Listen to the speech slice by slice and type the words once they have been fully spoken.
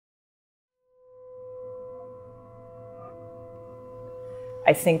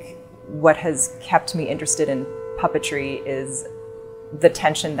I think what has kept me interested in puppetry is the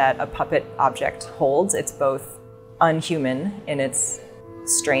tension that a puppet object holds. It's both unhuman in its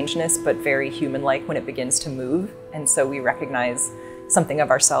strangeness, but very human-like when it begins to move. And so we recognize something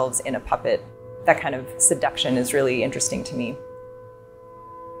of ourselves in a puppet. That kind of seduction is really interesting to me.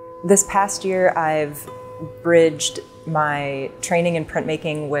 This past year, I've bridged my training in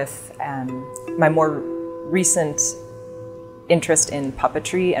printmaking with my more recent interest in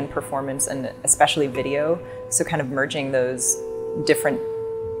puppetry and performance, and especially video. So kind of merging those different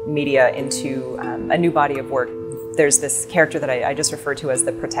media into a new body of work. There's this character that I just refer to as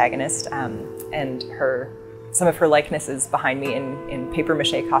the protagonist, and some of her likeness is behind me in paper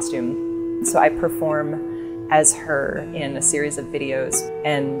mache costume. So I perform as her in a series of videos,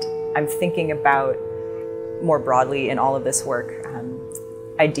 and I'm thinking about, more broadly in all of this work,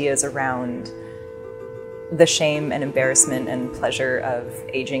 ideas around the shame and embarrassment and pleasure of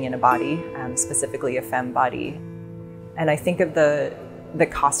aging in a body, specifically a femme body. And I think of the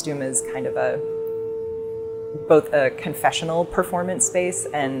costume as kind of both a confessional performance space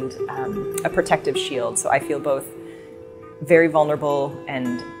and a protective shield. So I feel both very vulnerable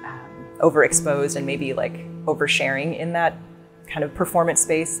and overexposed and maybe like oversharing in that kind of performance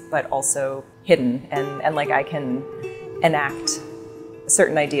space, but also hidden and like I can enact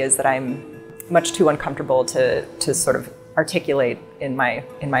certain ideas that I'm much too uncomfortable to sort of articulate in my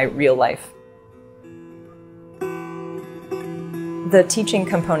real life. The teaching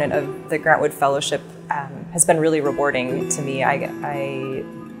component of the Wood Fellowship has been really rewarding to me. I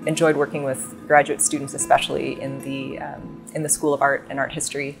enjoyed working with graduate students, especially in the School of Art and Art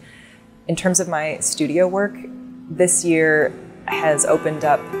History. In terms of my studio work, this year has opened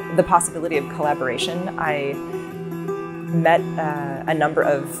up the possibility of collaboration. I met a number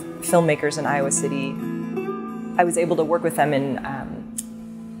of filmmakers in Iowa City. I was able to work with them in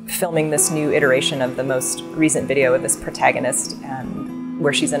filming this new iteration of the most recent video of this protagonist,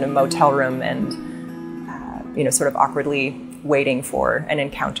 where she's in a motel room and sort of awkwardly waiting for an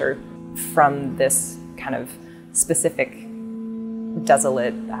encounter from this kind of specific,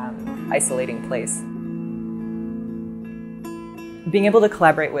 desolate, isolating place. Being able to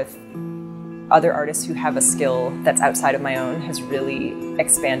collaborate with other artists who have a skill that's outside of my own has really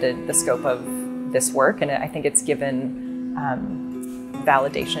expanded the scope of this work, and I think it's given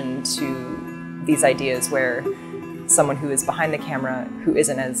validation to these ideas where someone who is behind the camera, who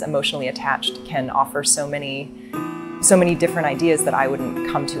isn't as emotionally attached, can offer so many different ideas that I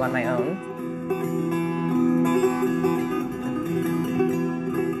wouldn't come to on my own.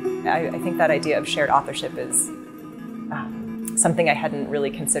 I think that idea of shared authorship is something I hadn't really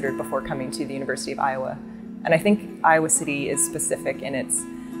considered before coming to the University of Iowa. And I think Iowa City is specific in its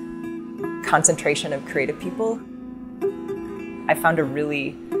concentration of creative people. I found a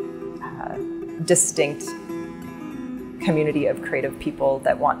really distinct community of creative people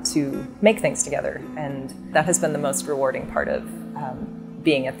that want to make things together. And that has been the most rewarding part of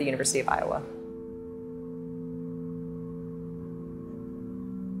being at the University of Iowa.